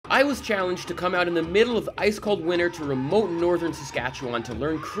I was challenged to come out in the middle of the ice-cold winter to remote northern Saskatchewan to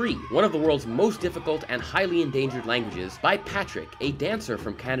learn Cree, one of the world's most difficult and highly endangered languages, by Patrick, a dancer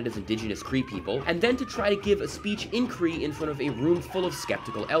from Canada's indigenous Cree people, and then to try to give a speech in Cree in front of a room full of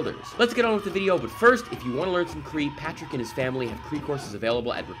skeptical elders. Let's get on with the video, but first, if you want to learn some Cree, Patrick and his family have Cree courses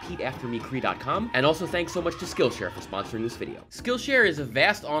available at repeataftermecree.com, and also thanks so much to Skillshare for sponsoring this video. Skillshare is a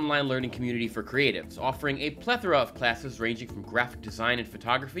vast online learning community for creatives, offering a plethora of classes ranging from graphic design and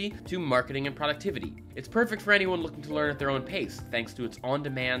photography to marketing and productivity. It's perfect for anyone looking to learn at their own pace, thanks to its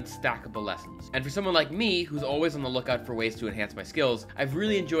on-demand, stackable lessons. And for someone like me, who's always on the lookout for ways to enhance my skills, I've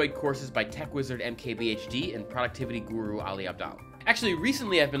really enjoyed courses by tech wizard MKBHD and productivity guru Ali Abdal. Actually,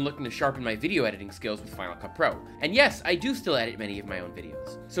 recently I've been looking to sharpen my video editing skills with Final Cut Pro. And yes, I do still edit many of my own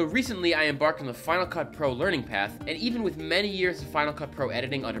videos. So recently I embarked on the Final Cut Pro learning path, and even with many years of Final Cut Pro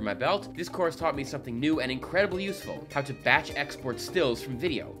editing under my belt, this course taught me something new and incredibly useful: how to batch export stills from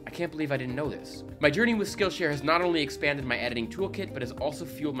video. I can't believe I didn't know this. My journey with Skillshare has not only expanded my editing toolkit, but has also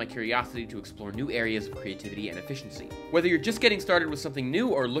fueled my curiosity to explore new areas of creativity and efficiency. Whether you're just getting started with something new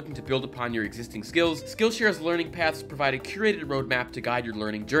or looking to build upon your existing skills, Skillshare's learning paths provide a curated roadmap to guide your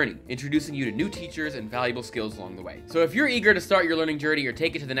learning journey, introducing you to new teachers and valuable skills along the way. So if you're eager to start your learning journey or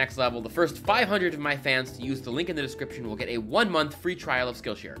take it to the next level, the first 500 of my fans to use the link in the description will get a 1-month free trial of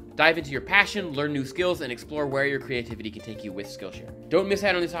Skillshare. Dive into your passion, learn new skills, and explore where your creativity can take you with Skillshare. Don't miss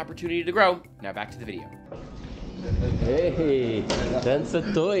out on this opportunity to grow. Now back to the video. Hey, dansa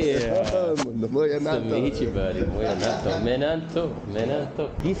toya. Nice to meet you, buddy. Menanto.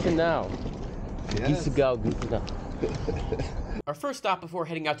 Gisenau. Gisenau. Our first stop before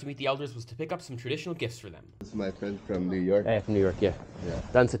heading out to meet the elders was to pick up some traditional gifts for them. This is my friend from New York. Hey, from New York, yeah.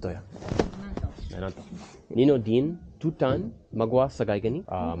 Dansa toya. Menanto. Nino Dean, Tutan, Magwa Sagaigani.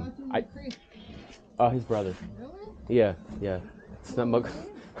 His brother. Yeah.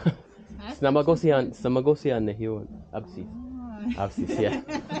 Snamagosian Nehiwan. Absis, yeah.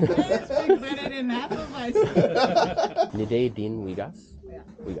 Better than half of us. Nide Dean Wigas.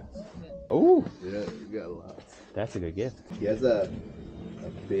 Oh! Yeah, you got lots. That's a good gift. He has a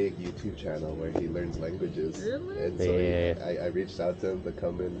big YouTube channel where he learns languages. Really? And so I reached out to him to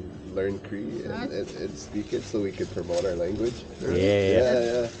come and learn Cree and speak it so we could promote our language.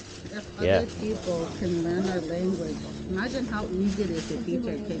 Yeah. If other people can learn our language, imagine how easy it is to teach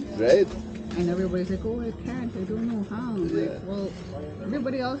our kids. Right? And everybody's like, oh, I can't, I don't know how. Like, well,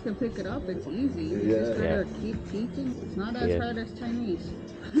 everybody else can pick it up, it's easy. You just gotta keep teaching. It's not as hard as Chinese.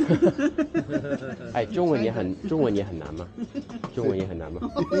 哎，中文也很难吗？中文也很难吗？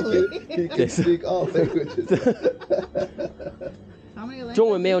 He can speak all languages. How many languages? 中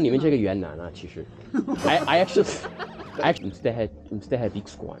文没有你们这个语言难啊，其实。I actually instead had big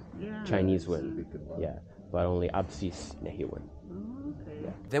squan Chinese one, yeah, but only absis nehi one.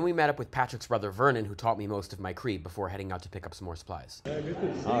 Then we met up with Patrick's brother Vernon, who taught me most of my Cree before heading out to pick up some more supplies.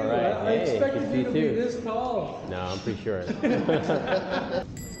 All right, I expected you to be this tall. No, I'm pretty sure.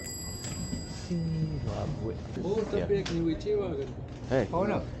 Hey.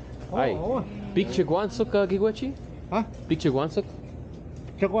 Hi. Big Chigwansuk Gigwachi? Huh? Big Chigwansuk?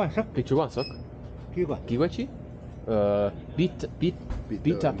 Big Chigwansuk? Gigwachi?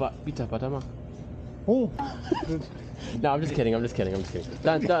 Bita Patama? Oh. No, I'm just kidding. Dance.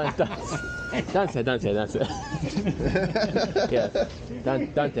 Yes.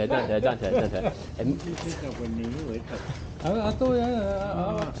 Dante.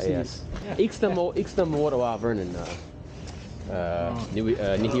 Yes. Ixtamora Vernon.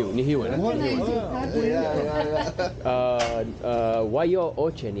 Nihiwan. Wayo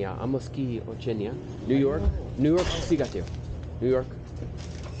Ochenia. Amoski Ochenia. New York. Sigateo. New York.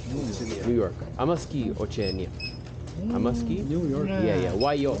 Amaski Ochenia. Amaski? New York. Yeah.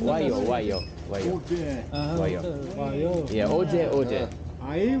 Wayo. Yeah, Ode.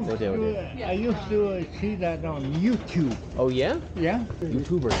 I used to see that on YouTube. Oh yeah? Yeah.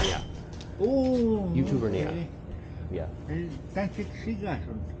 YouTuber, yeah. Oh. YouTuber, yeah. That's it,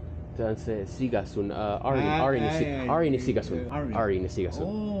 Sigasun. Danse Sigasun. Ari ni Sigasun.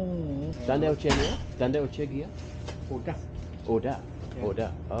 Oh. Dande Ochegia? Oda.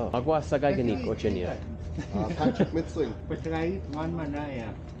 Oh. Magwa Sagaiganik Ochenia. Patrick Mitzling. But I one man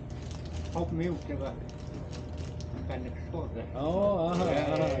hot milk. Oh,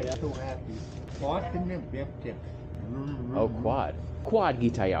 yeah. So happy. Boston Baptist. Oh, Quad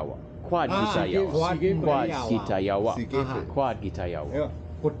Gitayawa. Quad Gitayawa. Yeah.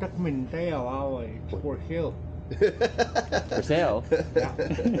 Put that min for sale. For sale?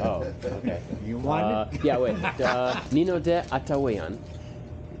 Yeah. Oh, okay. You want it? Yeah, wait. Nino de Atawayan.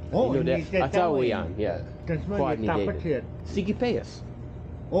 Oh, Nino de Atawayan, yeah. That's Quad my ni David. Sigipayas.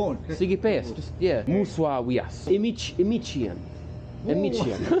 Oh, Sigipeas, just yeah. Muswa wias. Imichian.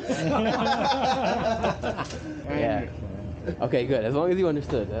 Yeah. Okay, good. As long as you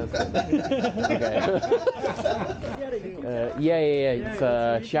understood. That's good. Okay.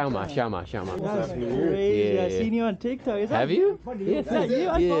 Yeah. It's Xiaomanyc. That's crazy. Yeah. I've seen you on TikTok. Is that Have you? Is that you?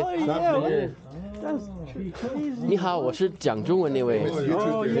 I follow you. Yeah. That's crazy. 你好，我是讲中文那位。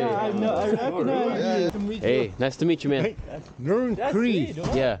 Oh yeah, I recognize you. Hey, nice to meet you, man. learn Cree.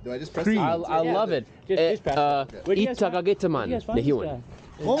 Yeah. Do I just press Cree. it? I love it. Itagagetaman, Nehiwan.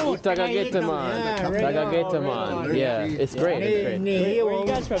 Oh, Itagagetaman. Yeah, it's great. It's great. Where are you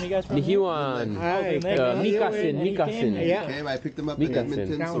guys from? Nehiwan. Mikasin. Yeah. Okay, I picked them up in Mikasin.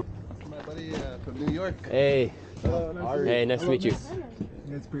 Edmonton. So my buddy from New York. Hey. Hey, nice to meet you.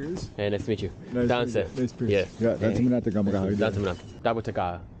 Nice Piers. Hey, nice to meet you. Nice Dance. Piers. Yeah. Yeah, that's Hey. Minata Gamaka. Dance mo na.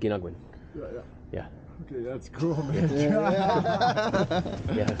 Dabutaka Ginagwin. Yeah. Okay, that's cool, man.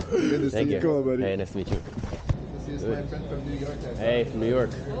 Yeah. Good to see Thank you. you. Cool, buddy. Hey, nice to meet you. This is my friend from New York. Hey, from New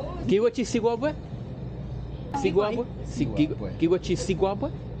York. Giwachi Sigwabwe? Sigwabwe? Giwachi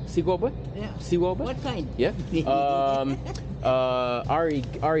Sigwabwe? Sigwabwe? Yeah. Sigwabwe? What kind? Yeah. Ari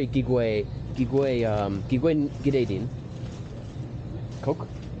Gigwe Gidadin. Coke?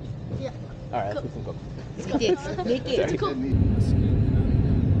 Yeah. Alright, let's get some Coke. Make it.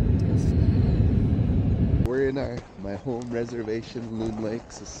 We're in my home reservation, Loon Lake,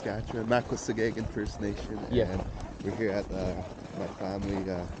 Saskatchewan, Makwasagagan First Nation. Yeah. And we're here at my family,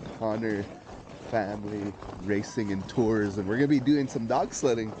 Connor family racing and tours, and we're gonna be doing some dog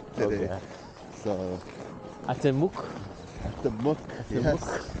sledding today. Okay. So Atemuk. at the Mook, yes.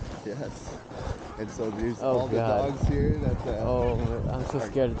 And so there's Oh, all the God. dogs here. Oh, I'm so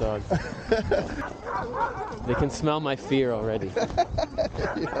scared of dogs. They can smell my fear already. I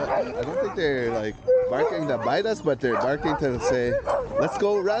don't think they're like barking to bite us, but they're barking to say, "Let's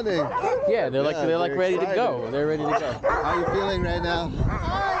go running." Yeah, they're like Yeah, they're ready to go. excited. They're ready to go. How are you feeling right now?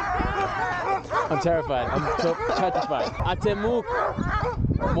 I'm terrified. I'm so petrified. Atemuk.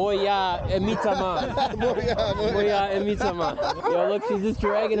 Moya Emitaman. Moya Emitaman. Yo, look, she's just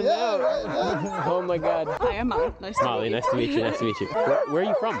dragging him out. Oh my God. Hi, I'm Molly. Nice to Molly, meet you. nice to meet you. Nice to meet you. Where are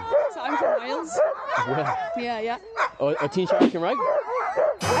you from? So I'm from Wales. Where? Yeah. Oh, Teen Shark and Rug?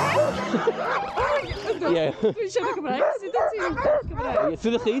 Yeah. Dwi'n siarad Cymraeg. Sut wyt ti'n Cymraeg?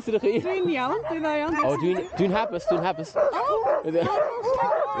 Sydych chi? Dwi'n iawn. Dwi'n dda iawn. Oh, dwi'n hapus. Oh,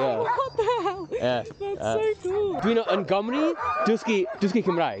 Yeah. what the hell? Yeah. That's so cool. Dwi'n yn Gymru, dysgu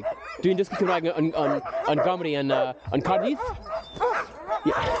Cymraeg. Dwi'n dysgu Cymraeg yn Gymru yn Cardiff.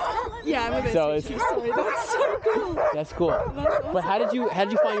 Yeah, I'm a bit So speechless. Sorry, that's so cool. That's cool. That's awesome. But how did you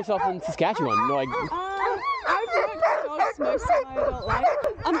find yourself in Saskatchewan? No, like, I've worked with dogs most of my adult life.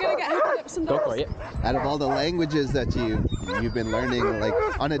 I'm gonna get hooking up some go dogs. for it. Out of all the languages that you've been learning, like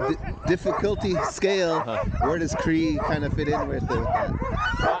on a difficulty scale, where does Cree kind of fit in with it?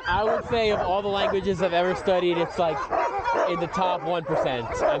 I would say of all the languages I've ever studied, it's like in the top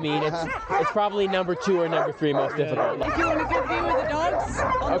 1%. I mean, it's probably number 2 or number 3 most difficult. If you want a good view of the dogs.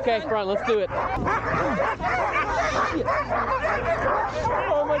 Okay, front, let's do it.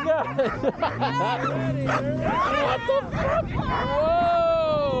 Oh my God! What the fuck?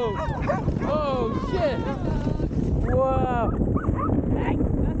 Whoa! Oh shit! Wow!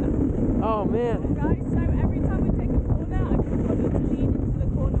 Oh man! Guys, so every time we take a corner, I can put them to lean into the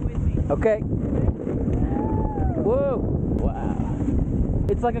corner with me. Okay. Whoa! Wow!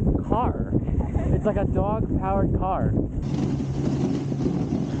 It's like a car. It's like a dog-powered car.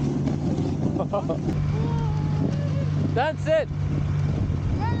 That's it.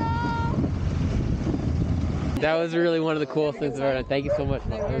 That was really one of the coolest things I've ever done. Thank you so much.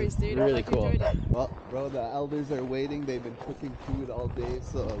 No worries, dude. Really I hope you cool. enjoyed it. Well, bro, the elders are waiting. They've been cooking food all day,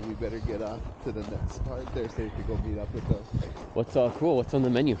 so we better get off to the next part there so we can go meet up with them. What's cool? What's on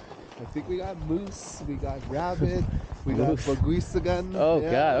the menu? I think we got moose, we got rabbit, we Moose. got baguisagan. Oh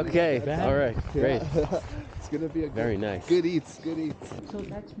Yeah, God. we Okay. got that. All right. Great. Yeah. It's gonna be a Very nice. good eats, good eats. So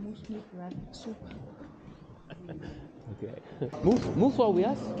that's moose meat rabbit soup. Okay. Moose what we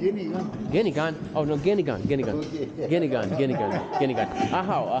ask? Guinea gun. Oh no, guinea gun.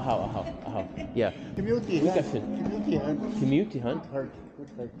 Ahaw. Yeah. Community Community hunt. Heart.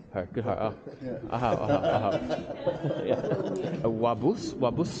 Good heart. Oh. Ahaw. Yeah. Wabus.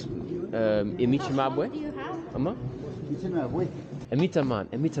 Imichimabwe. Ama?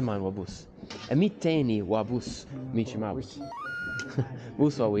 Emitaman wabus. Emiteni wabus michimabus.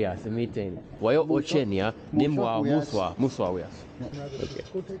 Muswa wias, emiteni. Wayo ochenia, nimwa muswa wias. Okay.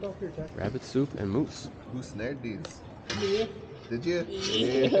 Rabbit soup and moose. Who snared these? Did you?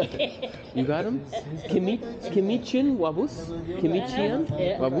 You got him? Kimichin Wabus? Kimichian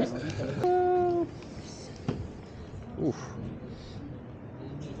Wabus? Oof.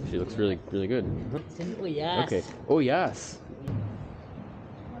 She looks really, really good. Oh, yes. Okay. Oh, yes.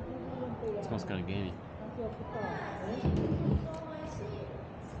 It smells kind of gamey.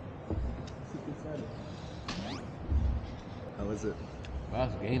 How is it? Wow,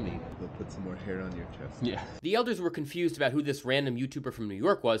 it's gamey. They'll put some more hair on your chest. Yeah. The elders were confused about who this random YouTuber from New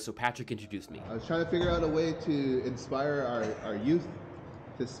York was, so Patrick introduced me. I was trying to figure out a way to inspire our youth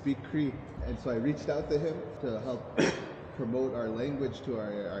to speak Cree. And so I reached out to him to help promote our language to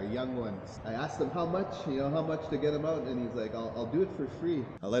our young ones. I asked him how much to get him out, and he's like, I'll do it for free.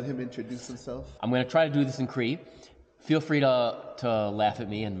 I'll let him introduce himself. I'm going to try to do this in Cree. Feel free to laugh at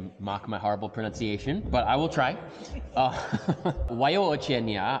me and mock my horrible pronunciation, but I will try. Wayo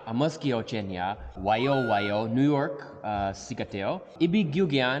ochenya, amuski ochenya, wayo, New York, sikateo. Ibi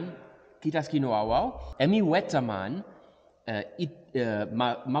gyugyan, kitaski no awao. Emi wetaman,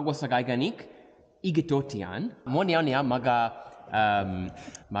 magwasagaiganik, igitotian. Moniania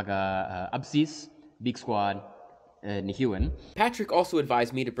maga absis, big squad. Patrick also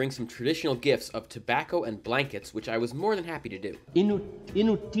advised me to bring some traditional gifts of tobacco and blankets, which I was more than happy to do.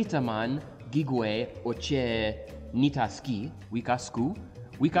 Inutitaman gigwe oche nitaski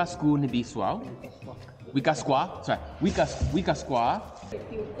wikasku nibiswa wikasqua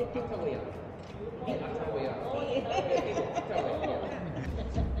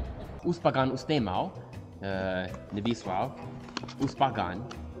uspagan ustemau nibiswa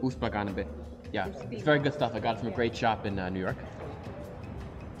uspagan a bit. Yeah, it's very good stuff. I got it from a great shop in New York.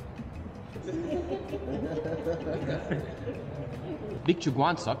 Big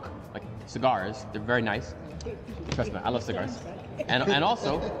Chugwansuk, like cigars, they're very nice. Trust me, I love cigars. And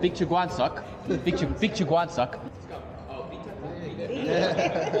also, Big Chugwansuk, Big Chugwansuk.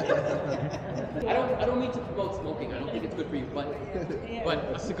 I don't mean to promote smoking. I don't think it's good for you, but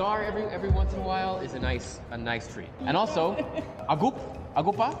a cigar every once in a while is a nice treat. And also,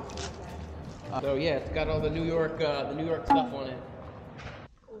 agupa. So yeah, it's got all the New York stuff on it.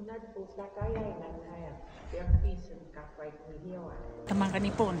 Tamang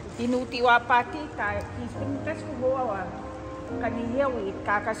kanipon. Tinutiwa pati ka kisimtas kubuawa. Kaniyawi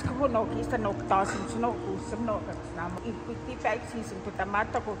kakas kuno kisanok tasin sunok kusamno kasnama. Ikuti taxis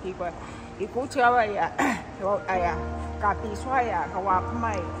putamata ko kiwa. Ikuchawa ya kapiswaya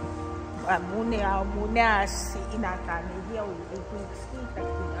kawapmay. Muna si inakani hiyawi ikuti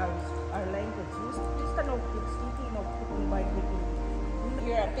our language.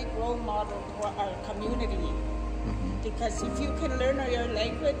 You're a big role model for our community. Because if you can learn our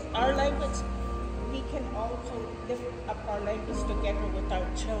language, we can also lift up our language together with our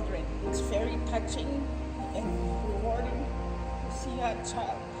children. It's very touching and rewarding to see a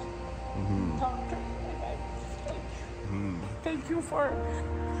child talk to me. Thank you for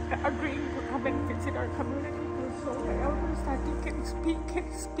agreeing to come and visit our community. So the elders that you can speak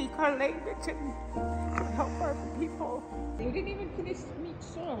our language and help our people. You didn't even finish meat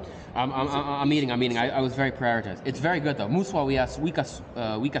song. I'm eating. I was very prioritized. It's very good though. Muswa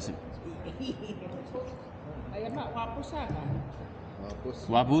wikasin.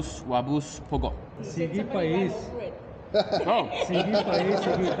 Wabus pogo. Sige país. Oh. Sige país,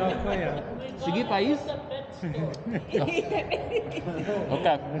 sige tapaya. Sige país.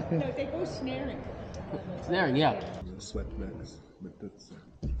 Okay. No, they go snaring. Snaring, yeah. Sweatbands.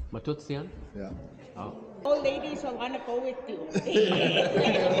 Matutsian? Yeah. Oh. All ladies will want to go with you.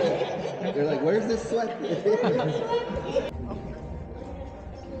 They're like, where's this sweat?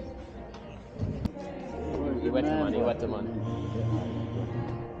 Iwataman.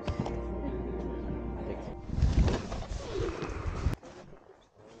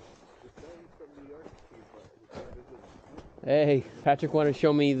 Hey, Patrick wanted to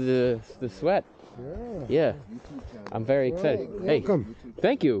show me the sweat. Yeah. I'm very excited. Hey, welcome.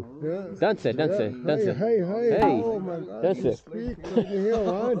 Thank you. Yeah. Danse. Hey. Oh my God. Danse. Speak. Can you hear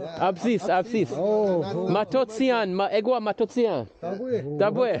one? Absis. Oh. Matotzian. Egwa matotzian.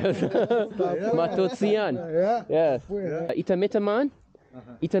 Tabwe. Matotzian. Yeah. Itametaman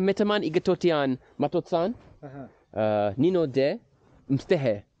igatotian matotsan. Nino de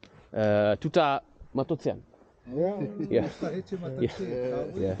mstehe. Tuta matotzian. Yeah.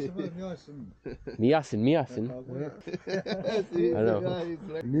 Miasin. I don't know.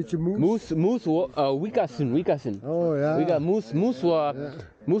 Moose wikasin. Oh yeah. We got moose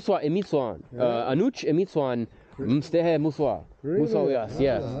emitsuan. Anuch emitsuan Mstehe Muswa. Muswa,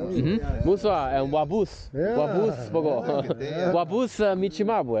 yes. Muswa and Wabus. Wabus Bogo. Wabus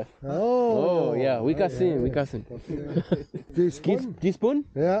Michimabwe. Oh, yeah, we got seen. Teaspoon?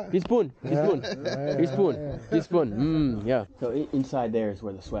 Yeah. Teaspoon. Yeah. So inside there is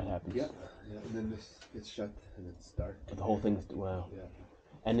where the sweat happens. Yeah. And then this gets shut and it's dark. The whole thing's, wow. Yeah.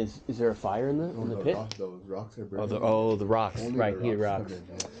 And is there a fire in the pit? Those rocks are burning. The rocks. Only Right, the heated rocks.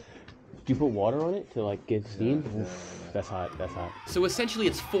 Do you put water on it to like get steam? Yeah. That's hot. So essentially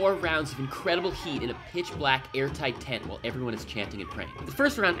it's 4 rounds of incredible heat in a pitch black airtight tent while everyone is chanting and praying. The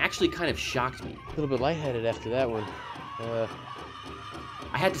first round actually kind of shocked me. A little bit lightheaded after that one.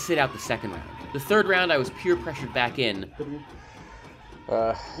 I had to sit out the second round. The third round I was peer pressured back in.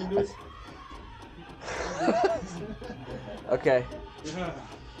 Okay.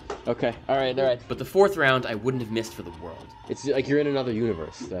 Okay, all right. But the fourth round I wouldn't have missed for the world. It's like you're in another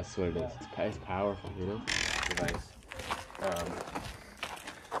universe. That's what it is. It's powerful, you know? Device.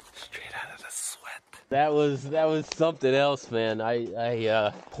 Straight out of the sweat. That was something else, man.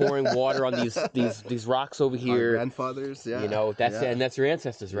 I pouring water on these rocks over here. Our grandfathers, yeah. You know, that's your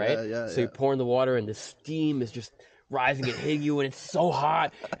ancestors, right? Yeah. So you're pouring the water and the steam is just rising and hitting you, and it's so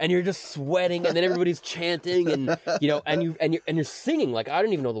hot, and you're just sweating, and then everybody's chanting, and you know, and you're singing. Like I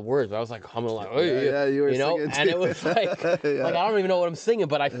didn't even know the words, but I was like humming like, oh, yeah, you were know, singing and too. it was like, like I don't even know what I'm singing,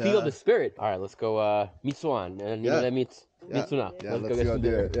 but I feel the spirit. All right, let's go, Mitsuan, and you know that means Mitsuna. Yeah, let's go get do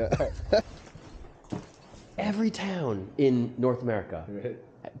it. Yeah. Every town in North America,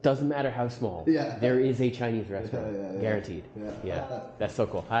 doesn't matter how small, there is a Chinese restaurant, guaranteed. Yeah, that's so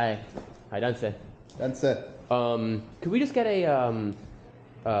cool. Hi, Danse. Danse. Could we just get a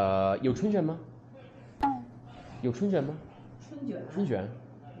有春卷吗？有春卷吗？春卷，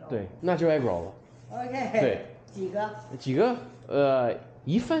对，那就 egg roll 了。OK。对，几个？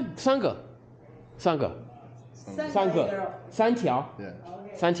一份，三个，三条，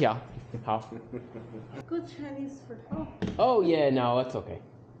好。Good Chinese for talk. Oh yeah, no, that's okay.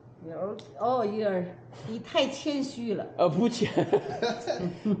 你太谦虚了。不谦，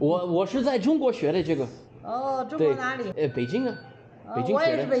我是在中国学的这个。中国哪里？北京啊，北京学的。我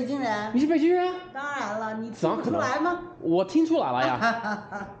也是北京人。你是北京人啊？当然了，你听不出来吗？我听出来了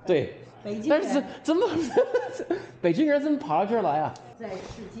呀。对。北京人。但是怎么，北京人怎么跑到这儿来啊？在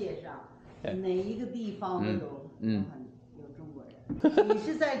世界上，哪一个地方都有中国人。你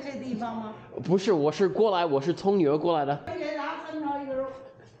是在这地方吗？不是，我是从纽约过来的。人拿3条一根肉，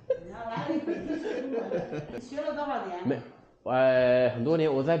来了北京学中文，你学了多少年？没，很多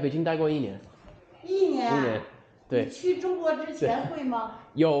年，我在北京待过1年。1年，对。你去中国之前会吗？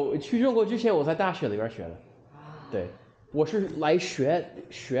有，去中国之前我在大学里边学的。对，我是来学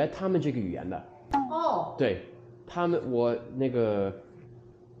他们这个语言的。哦。对，我那个，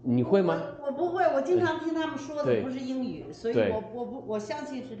你会吗？我不会，我经常听他们说的不是英语，所以我相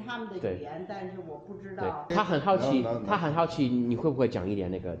信是他们的语言，但是我不知道。他很好奇，你会不会讲一点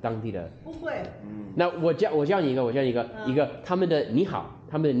那个当地的？不会。那我教你一个，他们的你好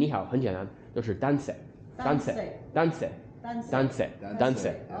很简单。就是单词，对，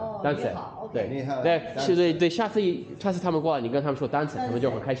是对，下次他们过来，你跟他们说单词，他们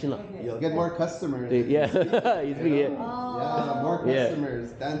就很开心了。You'll get more customers. 对 ，Yeah, more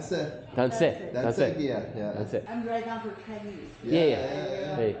customers. 单词 yeah. I'm right now for Chinese. Yeah.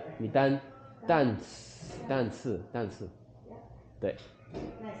 对，你单词，对。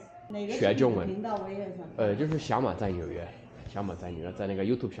学中文。就是小马在纽约。在那个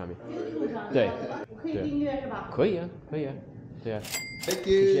YouTube 上面。对。可以订阅是吧？可以啊，对啊。Thank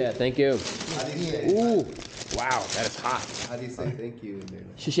you. Thank you. How do you say? Ooh, wow, that is hot. How do you say thank you?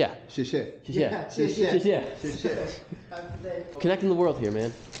 谢谢。Connecting the world here,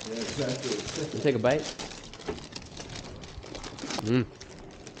 man. Yeah, exactly. You take a bite.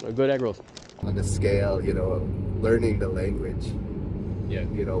 Good egg rolls. On the scale, you know, learning the language. Yeah.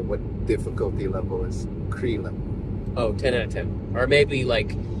 You know, what difficulty level is Cree level? Oh, 10 out of 10. Or maybe,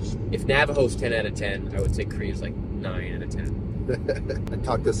 like, if Navajo's 10 out of 10, I would say Cree is, like, 9 out of 10. I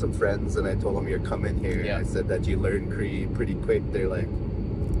talked to some friends, and I told them you're coming here. Yeah. I said that you learn Cree pretty quick. They're like,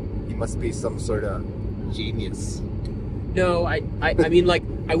 you must be some sort of genius. No, I mean, like,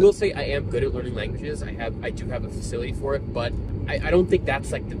 I will say I am good at learning languages. I do have a facility for it, but I don't think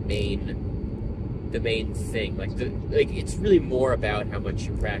that's, like, the main thing. Like, it's really more about how much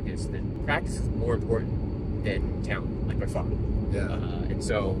you practice. Practice is more important than talent, like my father. Yeah. And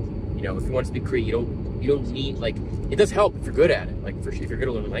so, you know, if you want to speak Cree, you don't need, like, it does help if you're good at it. Like, if you're good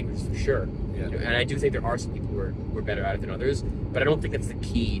at learning language, for sure. Yeah. You know, and I do think there are some people who are better at it than others, but I don't think that's the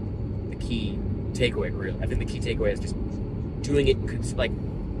key takeaway, really. I think the key takeaway is just doing it, like,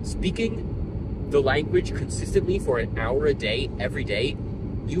 speaking the language consistently for an hour a day, every day,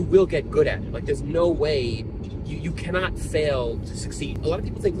 you will get good at it. Like, there's no way, you cannot fail to succeed. A lot of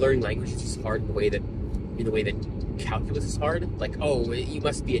people think learning language is just hard in the way that calculus is hard. Like, oh, you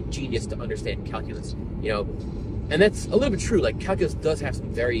must be a genius to understand calculus, you know? And that's a little bit true. Like, calculus does have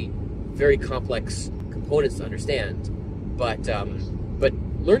some very, very complex components to understand, but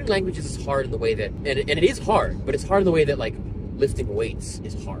learning languages is hard in the way that, and it is hard, but it's hard in the way that, like, lifting weights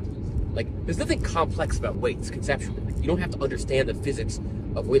is hard. Like, there's nothing complex about weights conceptually. Like, you don't have to understand the physics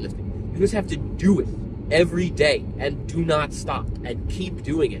of weightlifting. You just have to do it every day and do not stop and keep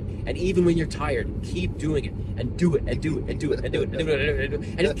doing it. And even when you're tired, keep doing it and do it and do it and do it and do it and do it and do it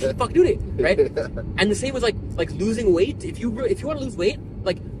and just keep fucking doing it, right? And the same with like losing weight. If you want to lose weight,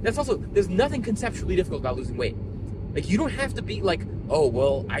 like, that's also, there's nothing conceptually difficult about losing weight. Like, you don't have to be like, oh,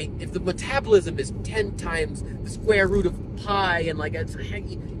 well, if the metabolism is 10 times the square root of pi and like, it's,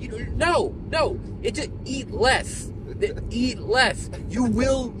 no, it's just eat less. Eat less. You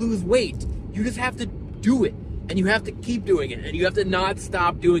will lose weight. You just have to do it. And you have to keep doing it. And you have to not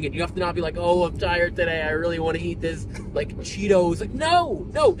stop doing it. You have to not be like, oh, I'm tired today. I really want to eat this, like, Cheetos. Like, no,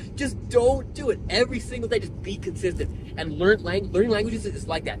 just don't do it. Every single day, just be consistent. And learning languages is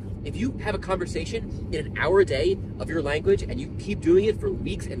like that. If you have a conversation in an hour a day of your language and you keep doing it for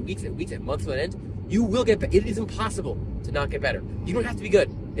weeks and weeks and weeks and months on end, you will get better. It is impossible to not get better. You don't have to be good.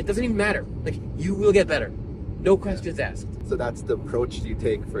 It doesn't even matter. Like, you will get better. No questions asked. So that's the approach you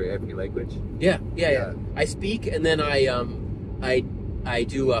take for every language? Yeah. I speak, and then I do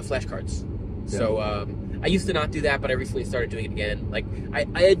flashcards. Yeah. So I used to not do that, but I recently started doing it again. Like, I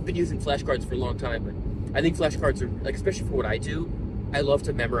had been using flashcards for a long time, but I think flashcards are, like, especially for what I do, I love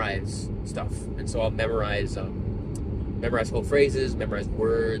to memorize stuff. And so I'll memorize whole phrases, memorize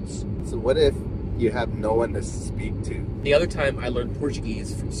words. So what if you have no one to speak to? The other time I learned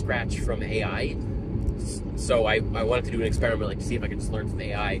Portuguese from scratch from AI. So I wanted to do an experiment, like, to see if I could just learn from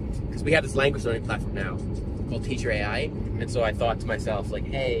AI, because we have this language learning platform now called Teacher AI, and so I thought to myself, like,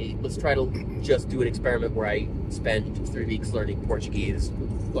 hey, let's try to just do an experiment where I spend 3 weeks learning Portuguese,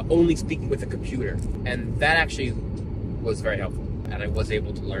 but only speaking with a computer, and that actually was very helpful, and I was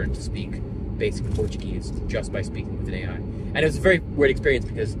able to learn to speak basic Portuguese just by speaking with an AI, and it was a very weird experience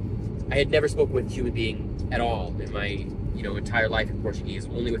because I had never spoken with a human being at all in my entire life in Portuguese,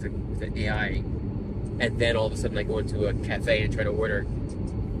 only with an AI. And then all of a sudden I go into a cafe and try to order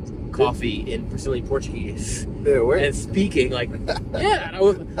coffee in Brazilian Portuguese. And speaking, like, yeah, and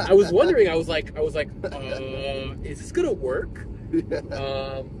I was wondering, I was like, is this gonna work?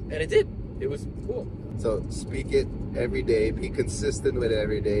 And it did. It was cool. So speak it every day, be consistent with it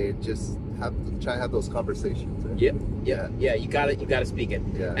every day, and just try to have those conversations. Right? Yeah. You gotta speak it.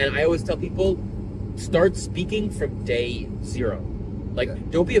 Yeah. And I always tell people, start speaking from day 0.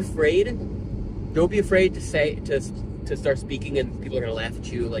 Like, don't be afraid. Don't be afraid to start speaking and people are gonna laugh at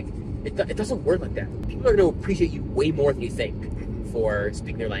you. Like, it doesn't work like that. People are gonna appreciate you way more than you think for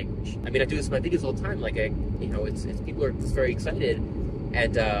speaking their language. I mean, I do this in my videos all the time. Like, it's people are just very excited,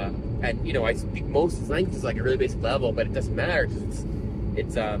 and I speak most languages like a really basic level, but it doesn't matter.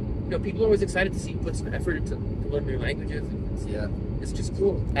 It's people are always excited to see you put some effort into learning their languages. It's just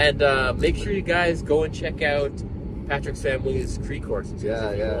cool. And make sure you guys go and check out Patrick's family's Cree courses.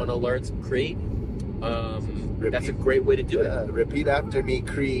 If you want to learn some Cree. That's a great way to do it.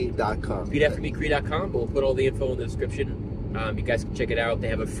 Repeataftermecree.com. Repeataftermecree.com. We'll put all the info in the description. You guys can check it out. They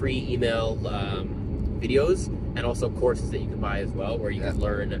have a free email videos and also courses that you can buy as well, where you can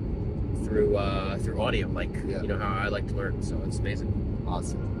learn through audio, like how I like to learn. So it's amazing.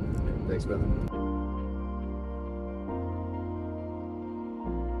 Awesome. Thanks, brother.